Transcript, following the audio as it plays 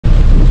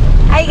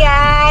Hi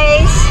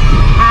guys!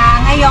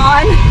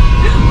 Ngayon,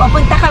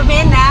 papunta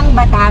kami ng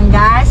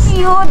Batangas.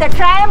 The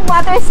Triumph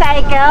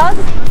motorcycles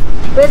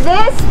with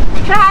this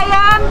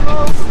Triumph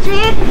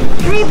Street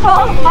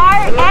Triple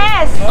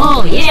RS.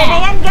 Oh yeah!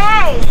 Ayan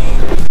guys!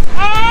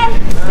 And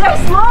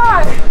there's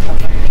more!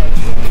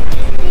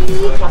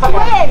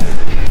 Twin!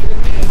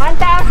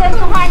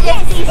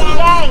 1,200cc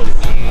guys!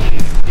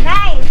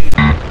 Nice!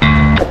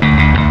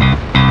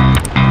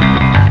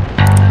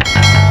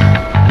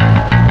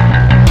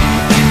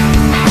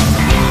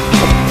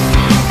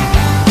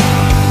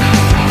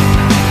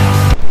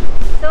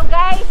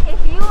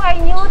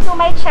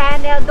 My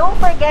channel, don't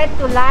forget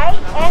to like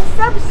and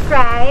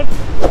subscribe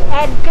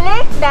and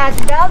click that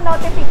bell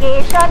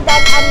notification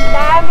that ang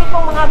dami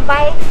kong mga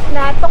bikes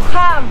na to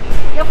come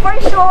na for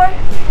sure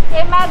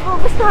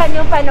magugustuhan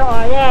yung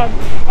panoorin.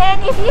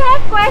 And if you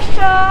have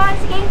questions,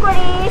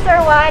 inquiries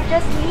or what,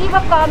 just leave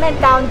a comment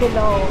down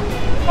below.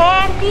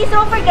 And please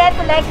don't forget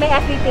to like my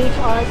FB page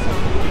also.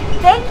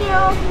 Thank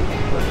you!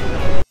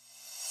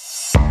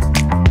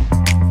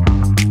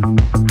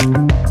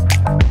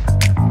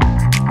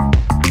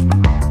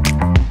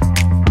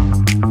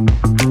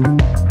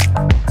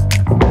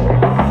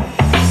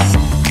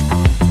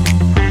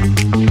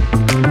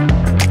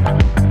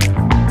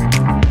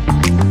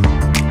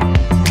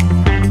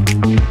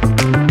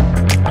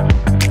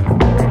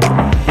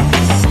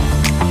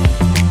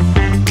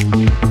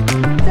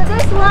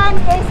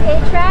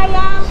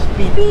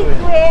 Speed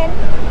Twin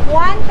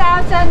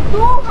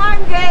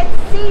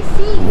 1,200cc.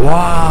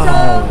 Wow!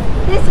 So,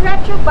 this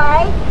retro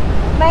bike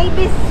may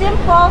be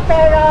simple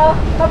pero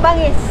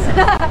mabangis.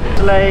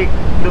 It's like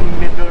the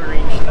middle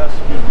range na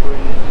Speed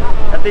Twin.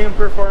 Ito yung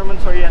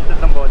performance-oriented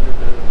ng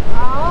Bonneville.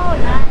 Oh,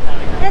 nice.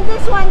 And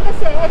this one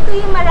kasi,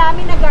 ito yung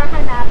marami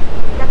naghahanap.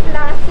 The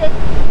classic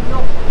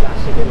look.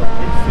 Classic look.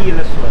 It feels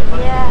as well.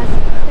 Yes.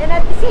 And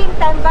at the same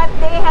time, but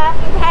it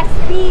has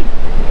speed,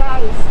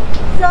 guys.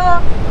 So,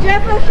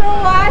 Jeff will show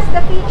us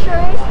the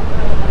features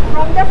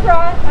from the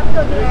front up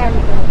to the end.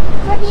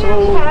 So,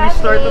 we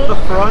start at the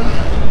front,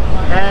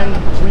 and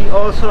we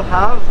also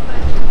have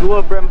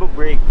dual Brembo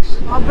brakes.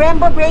 Oh,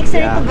 Brembo brakes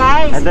rin ito,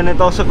 guys. And then it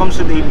also comes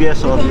with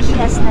ABS, obviously.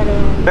 ABS na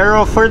rin.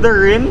 Pero for the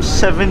rims,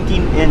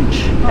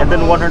 17-inch, and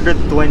then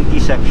 120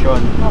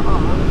 section.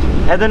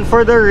 And then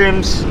for the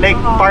rims, like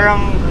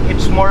parang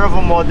it's more of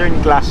a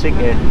modern classic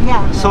eh.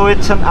 Yeah. So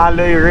it's an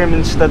alloy rim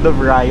instead of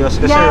Rayos,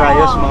 kasi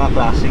Rayos mga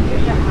classic eh.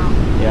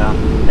 Yeah.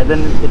 And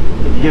then it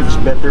gives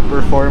better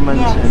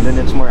performance, and then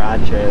it's more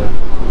agile.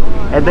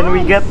 And then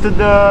we get to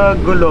the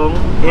gulong.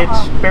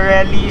 It's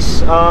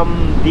Pirelli's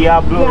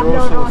Diablo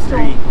Rosso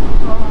 3,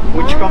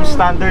 which comes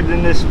standard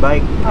in this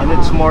bike, and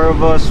it's more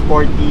of a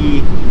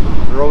sporty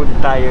road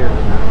tire.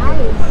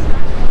 Nice.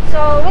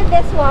 So with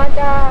this one,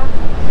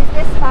 is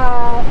this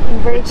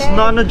inverted? It's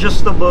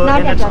non-adjustable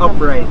and it's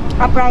upright.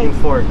 Upright. In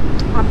fork.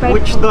 Upright.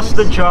 Which does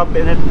the job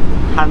and it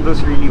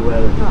handles really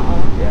well.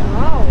 Yeah.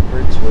 Wow. It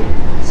works well.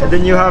 And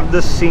then you have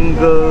the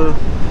single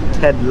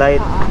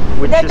headlight,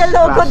 which then is the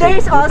logo classic, there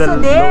is also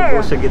with the there.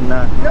 logo sa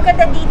gitna. Look at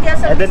the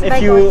details of this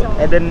bike also.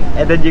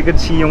 And then you could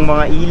see yung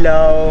mga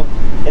ilaw.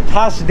 It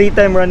has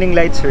daytime running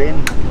lights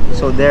rin.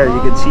 So there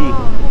you could see.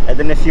 And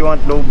then if you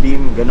want low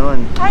beam,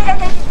 ganon. Ay,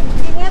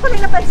 hindi ko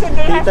rin napansin.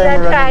 They has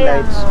daytime the running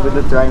lights with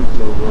the Triumph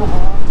logo.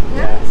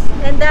 Yes.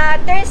 And the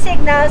turn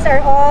signals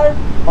are all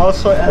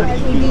also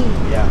LED.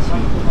 Yeah.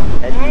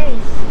 LED.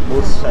 Nice.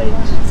 Both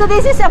sides. So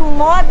this is a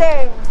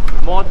modern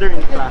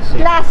classic.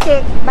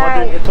 Classic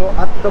bike. Ito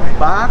at the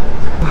back,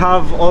 you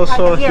have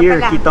also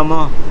here, kita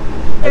mo.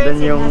 And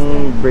then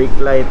yung brake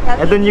light.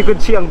 And then you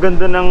could see, ang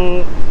ganda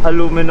ng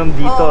aluminum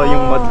dito,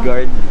 yung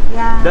mudguard.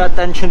 Yeah. The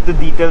attention to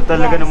detail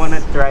talaga naman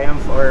ng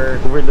Triumph or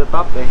over the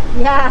top eh.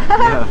 Yeah.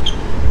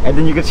 And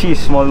then you can see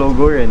small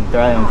logo rin,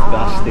 Triumph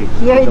plastic.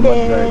 Here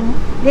din.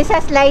 This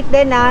has light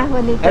din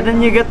and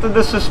then you get to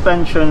the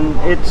suspension,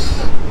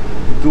 it's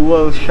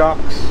dual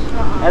shocks.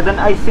 And then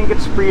I think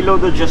it's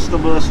preload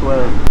adjustable as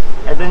well.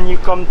 And then you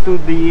come to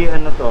the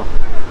the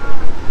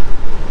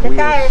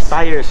wheels,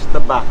 tires at the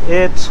back.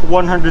 It's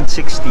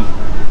 160,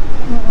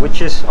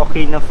 which is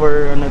okay na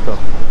for for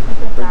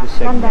the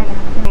segment.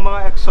 Yung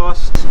mga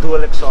exhaust,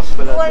 dual exhaust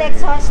pala. Dual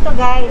exhaust to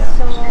guys.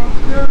 So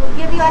we'll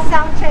give you a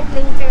sound check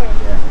later.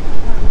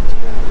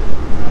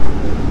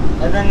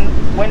 And then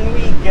when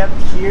we get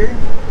here,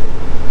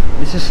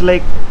 this is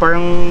like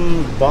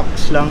parang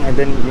box lang, and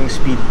then yung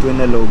Speed Twin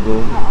na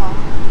logo.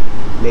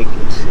 Like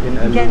it's in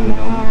aluminum.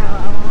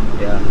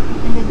 Yeah.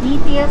 And the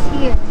details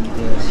here.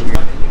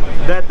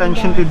 The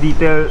attention to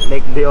detail, like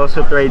they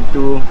also tried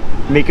to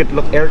make it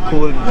look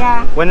air-cooled.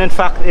 Yeah. When in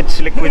fact it's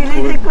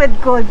liquid-cooled.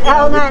 Liquid-cooled.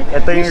 Oo nga.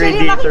 Ito yung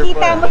usually radiator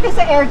makikita mo kasi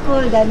sa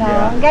air-cooled,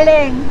 Yeah. Ang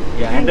galing.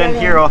 Yeah, and then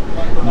here,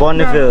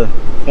 Bonneville,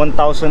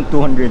 1,200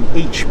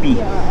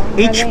 HP.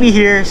 HP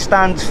here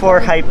stands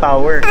for high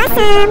power.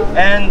 Awesome.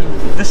 And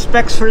the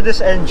specs for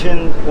this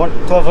engine,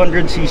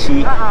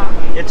 1200cc,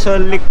 it's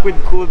a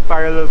liquid-cooled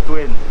parallel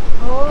twin.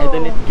 And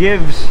then it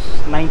gives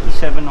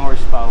 97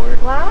 horsepower.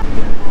 Wow.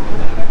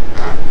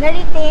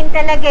 na-retain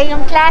talaga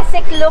yung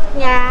classic look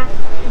niya,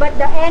 but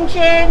the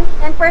engine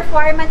and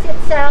performance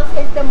itself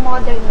is the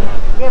modern niya.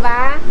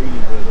 Diba?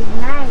 Really good.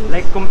 Nice.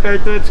 Like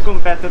compared to its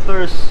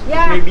competitors,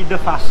 Yeah. it may be the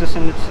fastest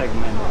in its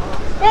segment.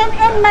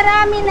 And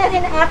marami na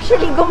rin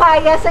actually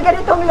gumaya sa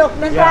ganitong look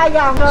ng Yeah.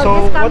 Triumph. So, So,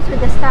 this comes what-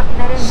 with the stock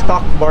na rin.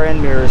 Stock bar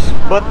and mirrors.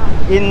 But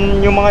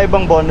in yung mga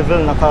ibang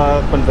Bonneville,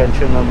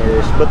 naka-conventional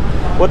mirrors. But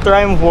what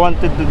Triumph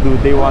wanted to do,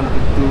 they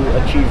wanted to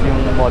achieve yung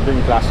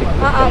modern classic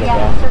look talaga.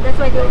 Yeah. So that's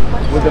why they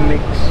put With a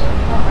mix.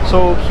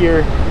 So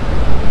here,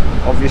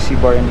 obviously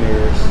bar and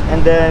mirrors.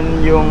 And then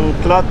yung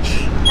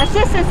clutch,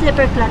 assist and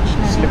slipper clutch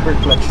na rin. slipper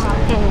clutch na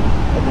rin.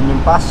 Okay. And then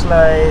yung pass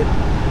light.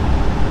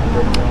 And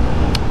then yung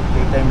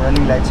daytime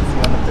running lights if you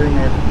want to turn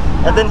it.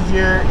 And then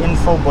here,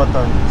 info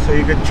button. So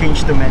you could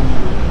change the menu.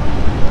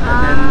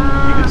 And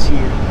then you can see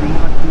it. Yung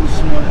mga two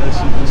small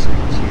LCD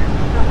screens here.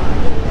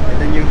 And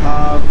then you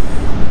have,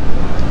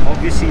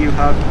 obviously you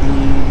have the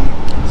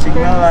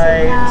signal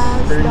lights,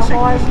 turn the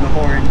signals, horn. the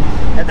horn.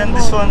 And then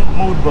this one,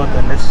 mode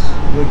button.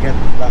 We'll get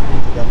back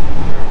into that.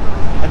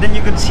 And then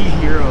you could see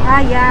here,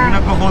 Yeah. yung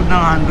nagko-hold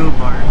ng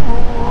handlebar.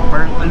 Oo.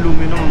 Parang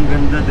aluminum, ang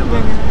ganda, diba?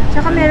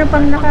 Tsaka meron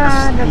pang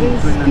nakalagay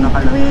speed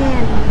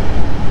twin.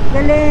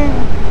 Galing.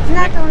 It's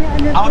not only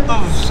Out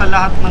of sa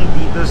lahat ng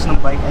details ng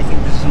bike, I think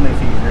this is my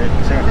favorite.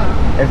 Kasi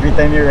every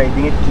time you're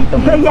riding it, kita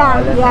mo yung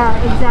pangalan. Yeah,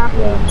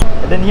 exactly.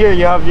 And then here,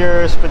 you have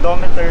your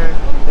speedometer,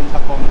 then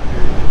tachometer.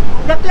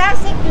 The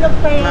classic look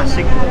pa rin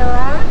Classic ng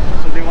look.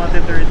 So they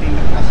wanted to retain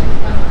the classic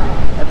look.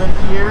 And then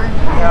here,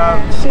 we have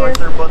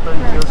starter button,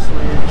 kill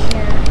switch.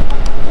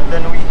 And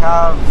then we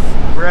have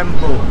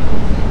Brembo.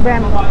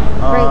 Brembo.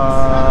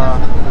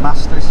 Brakes.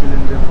 Master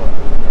cylinder po.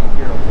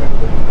 Here,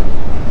 Brembo.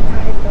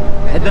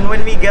 And then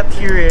when we get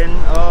here in,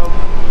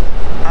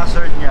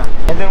 hazard niya.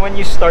 And then when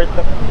you start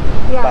the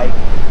bike,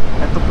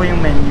 ito po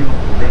yung menu.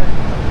 Okay?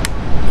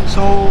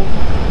 So,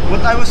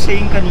 what I was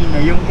saying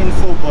kanina, yung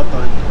info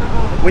button,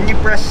 when you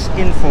press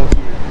info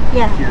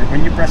here,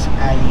 when you press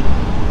I,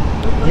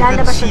 you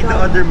can see the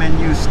other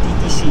menus,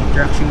 TTC,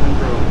 traction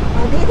control.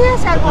 It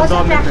has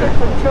also traction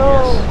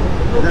control.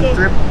 Yes. And then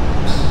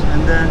trips,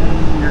 and then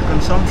your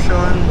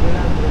consumption,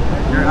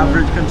 your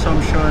average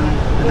consumption,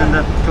 and then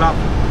that clock.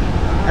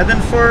 And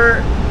then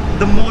for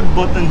the mode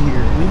button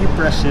here, when you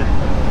press it,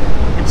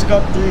 it's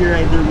got 3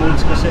 rider modes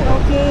kasi.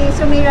 Okay,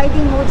 so may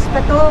riding modes pa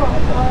to.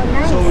 Oh,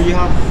 nice. So you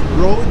have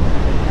road,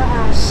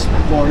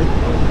 sport,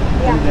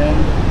 and then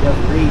you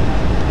have raid.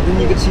 And then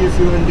you can see your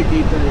fuel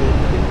indicator in.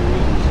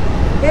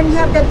 Then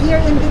you have the gear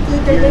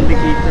indicator. Gear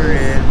indicator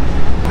in.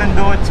 Even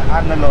though it's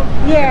analog,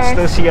 you can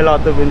still see a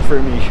lot of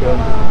information.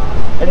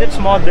 And it's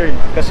modern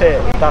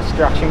kasi it has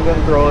traction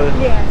control,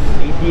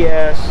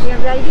 ABS. You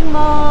have riding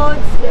modes,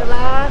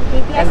 diba?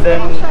 ABS and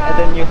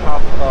then you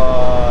have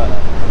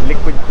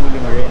liquid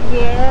cooling rin.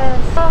 Yes.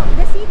 So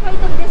the seat height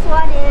of this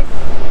one is?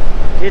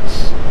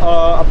 It's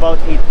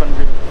about 807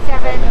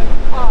 mm.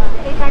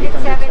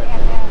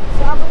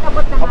 So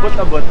abot-abot naman.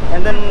 Abot-abot.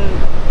 And then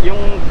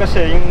yung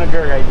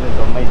nag-ride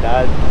nito, my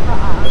dad.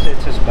 Kasi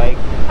it's his bike.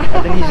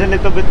 And then he's a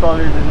little bit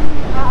taller than me.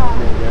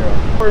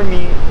 For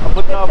me,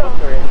 abot na abot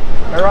ko rin.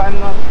 Pero I'm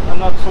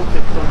not so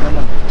tiptoed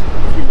naman.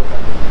 If you look at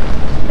it.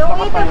 The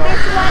weight of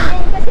this one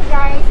din kasi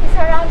guys is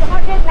around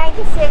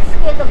 196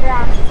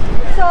 kilograms.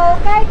 So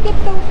kahit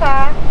tiptoe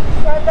ka,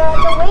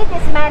 the weight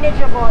is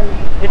manageable.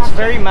 It's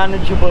very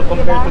manageable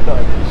compared to the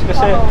others.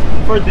 Kasi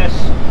for this,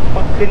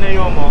 pag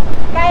tinayo mo,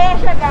 kaya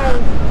siya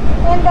guys.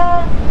 And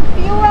the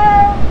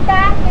fuel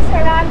tank is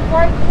around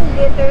 14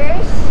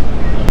 liters.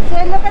 So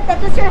look at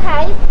that. What's your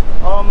height?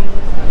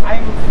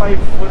 I'm 5'6"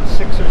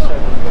 or 7".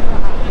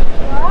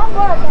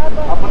 Abot.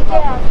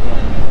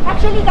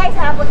 Actually guys,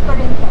 abot ko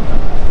rin to.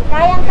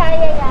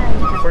 Kayang-kaya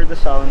yan. For the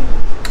sound,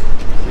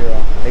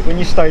 like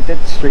when you start it,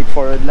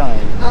 straightforward lang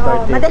eh.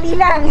 Start it. Madali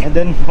lang. And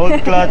then hold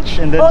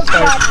clutch and then hold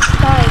start.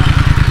 Start.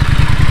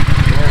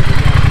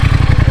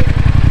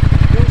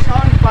 Yung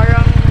sound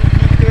parang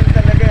detail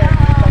talaga eh.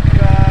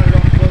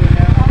 Pagka-rumble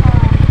na.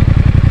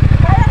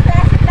 Parang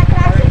classic na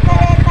rin.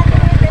 Pati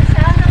with the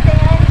sound of the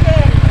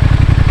engine.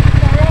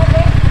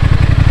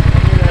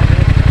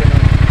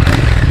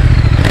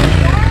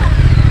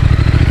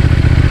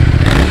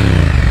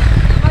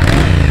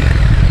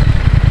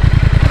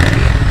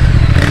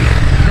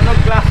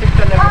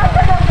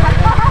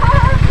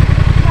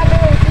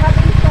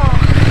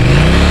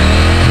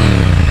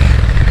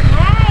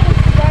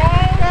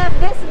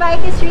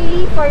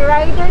 for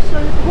riders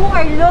who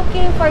are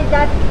looking for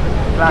that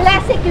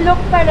classic look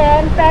pa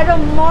rin, pero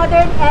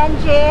modern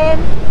engine,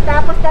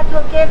 tapos that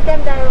will give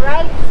them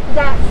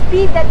the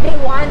speed that they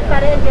want pa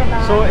rin, diba?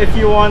 So if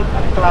you want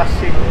a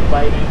classic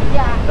bike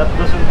that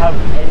doesn't have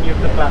any of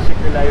the classic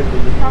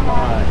reliability,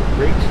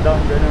 brakes down,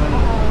 ganun,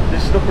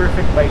 this is the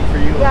perfect bike for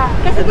you. Yeah,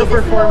 kasi and the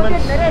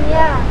performance, na rin,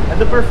 and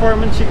the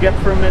performance you get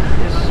from it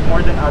is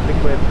more than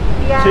adequate.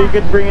 Yeah. So you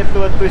could bring it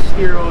to a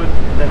twisty road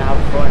and then have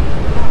fun.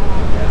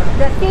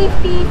 The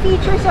safety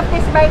features of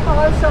this bike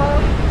also,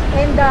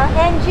 and the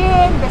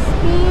engine, the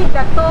speed,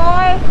 the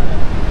torque,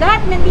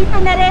 lahat nandito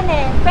na rin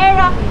eh.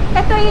 Pero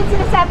ito yung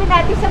sinasabi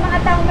natin sa mga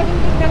taong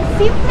mahilig ng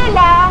simple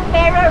lang,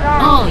 pero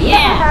rock. Oh,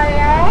 yeah!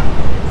 Alright?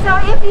 So,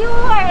 if you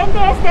are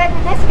interested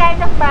in this kind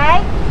of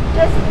bike,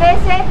 just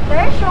visit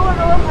their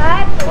showroom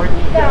at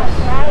Ortigas.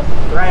 right?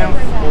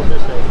 Triumphs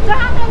Bonneville. So,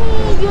 how many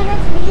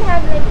units do you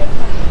have like this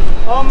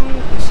one?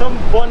 Sa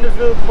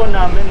Bonneville po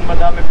namin,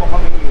 madami po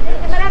kaming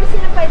units. Marami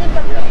silang pwedeng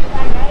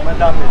pagpilitan, right?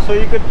 Madami. So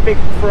you could pick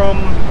from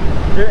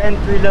their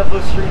entry-level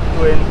street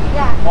twin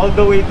all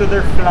the way to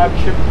their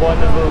flagship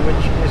Bonneville,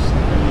 which is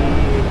the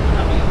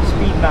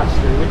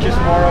Speedmaster, which is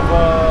more of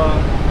a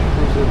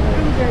cruiser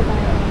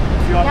bike.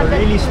 If you want a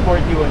really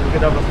sporty one, you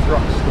could have a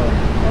Thruxton,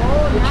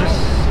 which is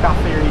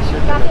cafe racer.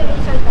 Cafe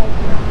racer type.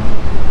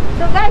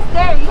 So guys,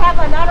 there you have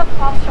a lot of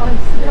options.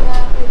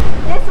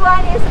 This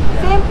one is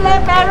simple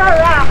pero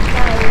rock,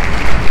 guys.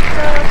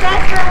 So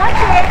thanks for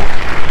watching.